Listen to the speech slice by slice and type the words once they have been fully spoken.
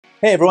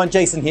Hey everyone,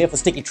 Jason here for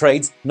Sticky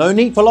Trades. No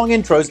need for long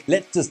intros,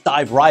 let's just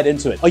dive right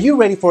into it. Are you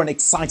ready for an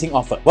exciting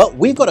offer? Well,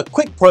 we've got a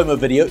quick promo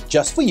video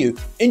just for you,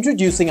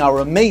 introducing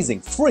our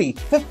amazing free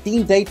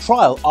 15-day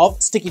trial of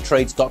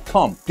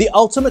stickytrades.com, the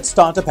ultimate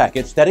starter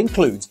package that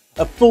includes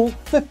a full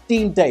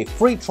 15-day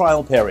free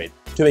trial period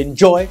to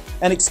enjoy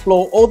and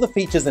explore all the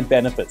features and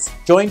benefits.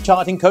 Join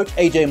charting coach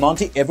AJ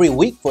Monte every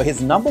week for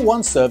his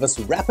 #1 service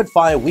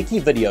rapid-fire weekly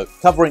video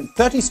covering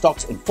 30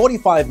 stocks in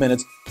 45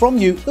 minutes from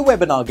you, the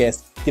webinar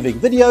guest, giving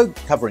video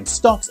covering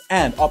stocks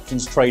and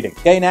options trading.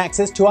 Gain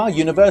access to our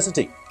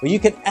university, where you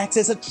can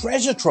access a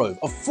treasure trove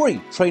of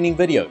free training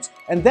videos.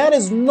 And that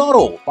is not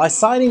all. By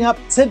signing up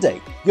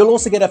today, you'll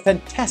also get a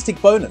fantastic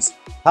bonus.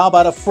 How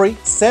about a free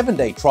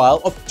 7-day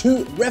trial of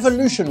 2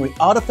 revolutionary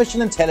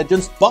artificial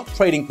intelligence bot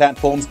trading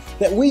platforms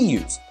that we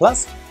use,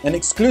 plus an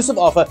exclusive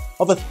offer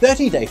of a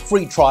 30-day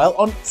free trial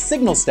on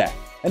SignalStack,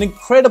 an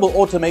incredible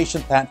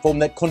automation platform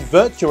that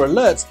converts your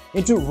alerts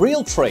into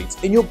real trades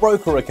in your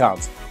broker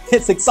accounts.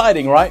 It's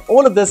exciting, right?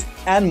 All of this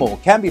and more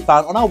can be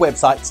found on our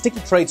website,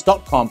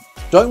 stickytrades.com.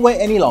 Don't wait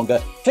any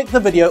longer. Click the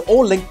video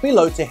or link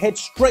below to head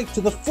straight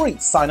to the free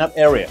sign-up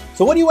area.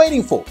 So what are you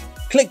waiting for?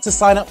 Click to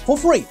sign up for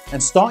free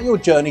and start your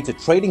journey to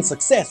trading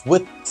success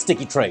with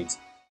Sticky Trades.